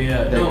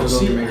 Yeah, That no, Google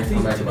see, can make I a think,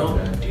 comeback about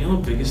that. do you know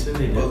the biggest thing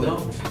they did Well,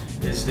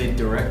 though? Is they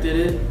directed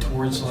it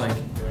towards like,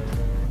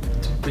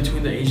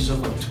 between the ages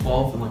of like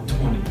 12 and like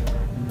 20.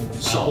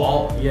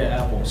 So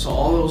Apple. So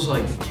all those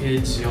like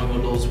kids, young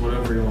adults,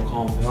 whatever you want to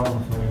call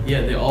them.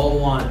 Yeah, they all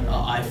want an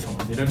iPhone.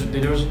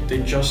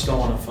 They just don't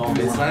want a phone. Dude,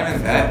 They it's want not an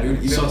even iPhone. that,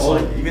 dude. So it's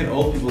like-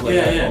 Old people like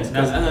yeah, iPhones.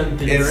 and then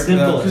they it's direct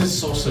the- because it's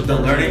so simple.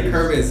 The learning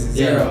curve is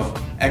 0.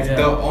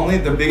 Yeah.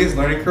 The biggest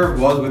learning curve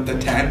was with the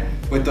 10,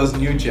 with those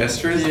new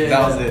gestures. Yeah,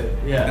 That was it.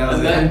 Yeah, That was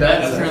and it. then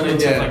That's- that apparently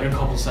took yeah. like a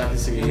couple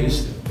seconds to get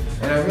used to.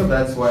 And I feel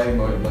that's why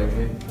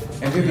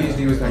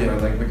MKBHD was talking Yeah.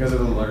 about, like, because of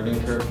the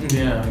learning curve.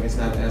 Yeah. Like, it's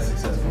not as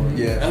successful.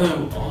 Yeah. And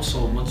then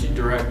also once you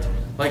direct,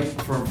 like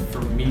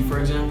for me for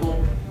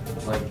example,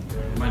 like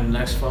my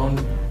next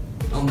phone,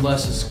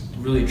 unless it's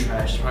really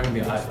trash, it's probably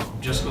gonna be an iPhone.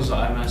 Just because of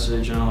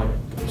iMessage and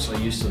I'm so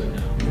used to it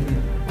now.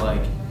 Mhm.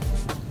 Like,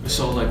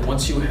 so like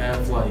once you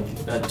have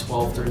like that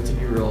 12,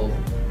 13-year-old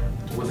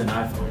with an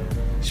iPhone,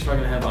 he's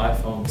probably gonna have an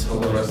iPhone till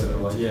For the like- rest of their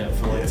life. Yeah,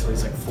 for like Yeah. till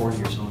he's like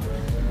 40 or something.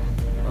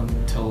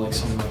 Until like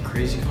something like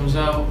crazy comes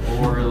out,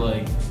 or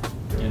like,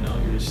 you know,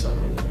 you're just stuck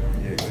with it.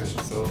 Yeah,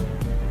 exactly. So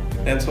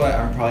that's why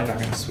I'm probably not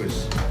gonna switch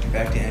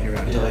back to Android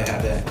until Yeah. they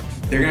have that.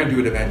 They're gonna do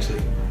it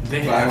eventually. They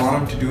But I have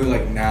want them to do it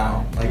like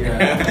now. Like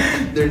Yeah.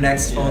 their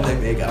next phone Yeah. they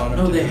make. I want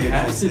them No, to they do it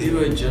have to quickly. do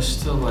it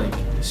just to like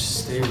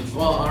stay.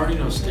 Well, I already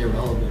know stay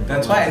relevant.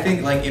 That's but, why I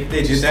think like if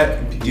they did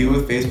that deal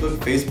with Facebook,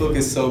 Facebook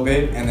is so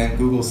big and then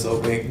Google's so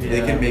big, they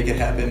Yeah. can make it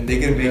happen. They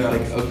can make Yeah.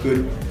 like a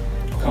good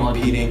quality,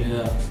 competing.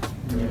 Yeah.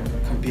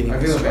 Competing. I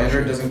feel if structure.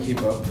 Android doesn't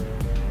keep up,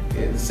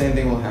 the same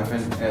thing will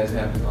happen as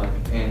happened like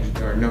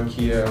or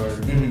Nokia or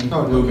Mhm.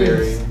 Oh,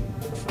 Blueberry.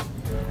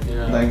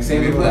 Yeah. Like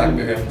same Maybe thing with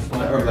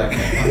BlackBerry. or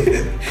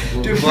BlackBerry.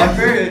 Dude,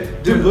 BlackBerry.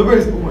 Dude,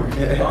 Blueberry's more.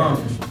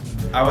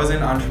 I was in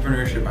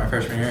entrepreneurship my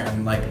freshman year,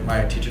 and like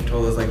my teacher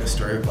told us like the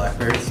story of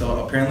BlackBerry.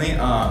 So apparently,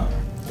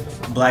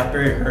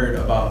 BlackBerry heard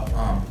about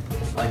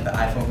like the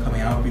iPhone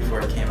coming out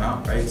before it came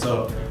out, right?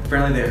 So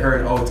apparently they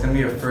heard, oh, it's gonna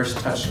be a first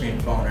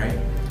touchscreen phone, right?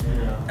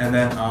 Yeah. And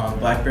then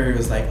BlackBerry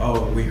was like,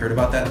 oh, we heard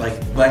about that. Like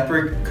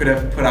BlackBerry could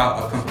have put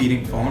out a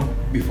competing phone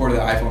before the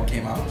iPhone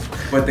came out,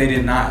 but they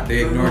did not.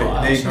 They ignored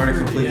it. They ignored it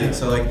completely. Yeah.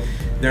 So like,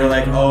 they're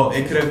like, oh,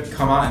 it could have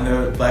come out, and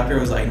the BlackBerry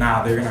was like,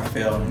 nah, they're gonna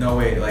fail. No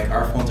way. Like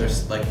our phones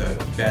are like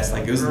the best.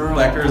 Like it was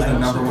BlackBerry was the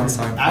number one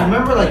selling phone. I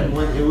remember like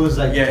when it was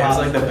like Yeah, it was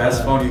top, like the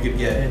best phone you could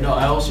get. No,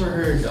 I also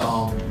heard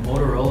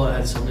Motorola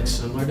had something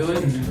similar to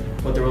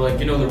it, but they were like,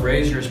 the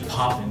Razor's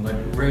popping, like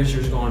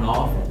Razor's going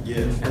off, Yeah.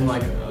 and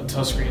like a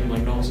touchscreen,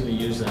 like no one's gonna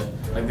use that.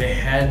 Like they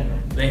had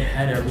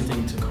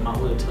everything to come out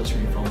with a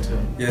touchscreen phone too.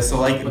 Yeah. So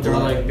like, But they were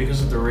like,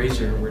 because of the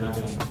Razor, we're not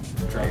gonna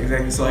try it.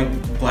 exactly. So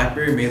like,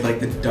 BlackBerry made like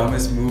the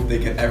dumbest move they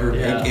could ever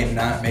Yeah. make and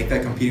not make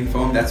that competing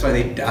phone. That's why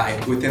they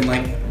died within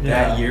like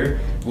that Yeah. year.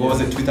 What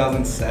was it,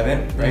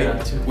 2007, right? Yeah,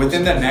 2007.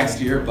 Within the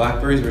next year,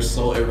 Blackberries were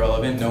so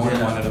irrelevant. No one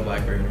Yeah. wanted a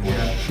Blackberry anymore.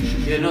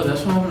 Yeah, no,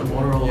 that's what happened to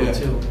Motorola Yeah.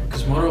 too.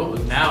 Because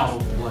Motorola now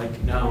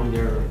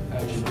they're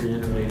actually pretty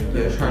innovative.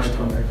 Yeah, They're trying to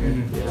come back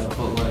in. Mhm. Yeah,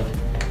 but like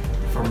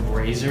from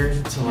Razor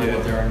to like Yeah.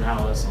 what they are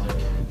now, it's like.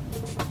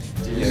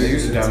 Dude, Yeah, they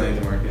used to It's dominate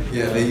like- the market.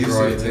 Yeah, they used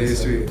Droids to. They and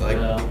used to be stuff. like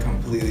Yeah. be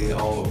completely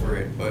all over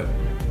it, but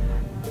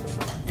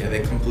yeah, they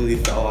completely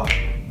fell off.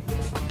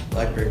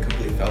 BlackBerry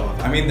completely fell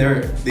off. I mean,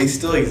 they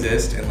still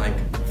exist in like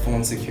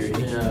phone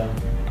security. Yeah.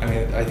 I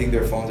mean, I think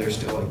their phones are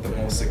still like the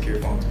most secure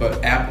phones,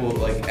 but Apple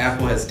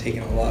has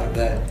taken a lot of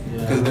that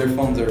Yeah. because their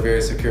phones are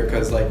very secure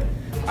because like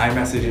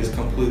iMessage is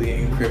completely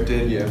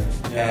encrypted. Yeah.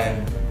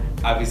 And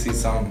obviously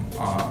some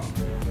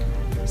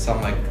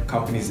like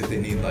companies, if they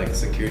need like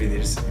security, they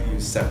just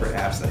use separate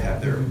apps that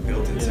have their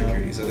built-in Yeah.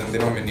 security, so then they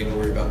don't even need to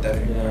worry about that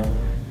anymore.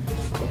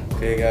 Yeah.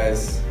 Okay,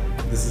 guys,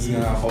 this is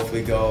gonna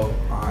hopefully go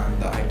on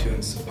the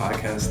iTunes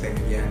podcast thing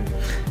again,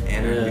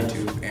 and on Yeah.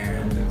 YouTube,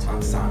 and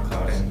on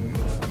SoundCloud, and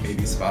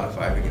maybe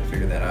Spotify. We can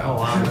figure that out. Oh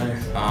wow,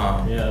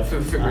 nice. Yeah,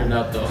 figure it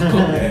out though.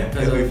 Yeah,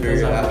 That's we figure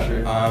it not out. for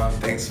sure.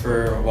 Thanks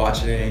for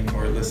watching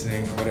or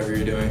listening or whatever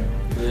you're doing.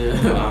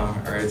 Yeah.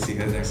 All right, see you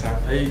guys next time.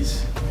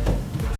 Peace.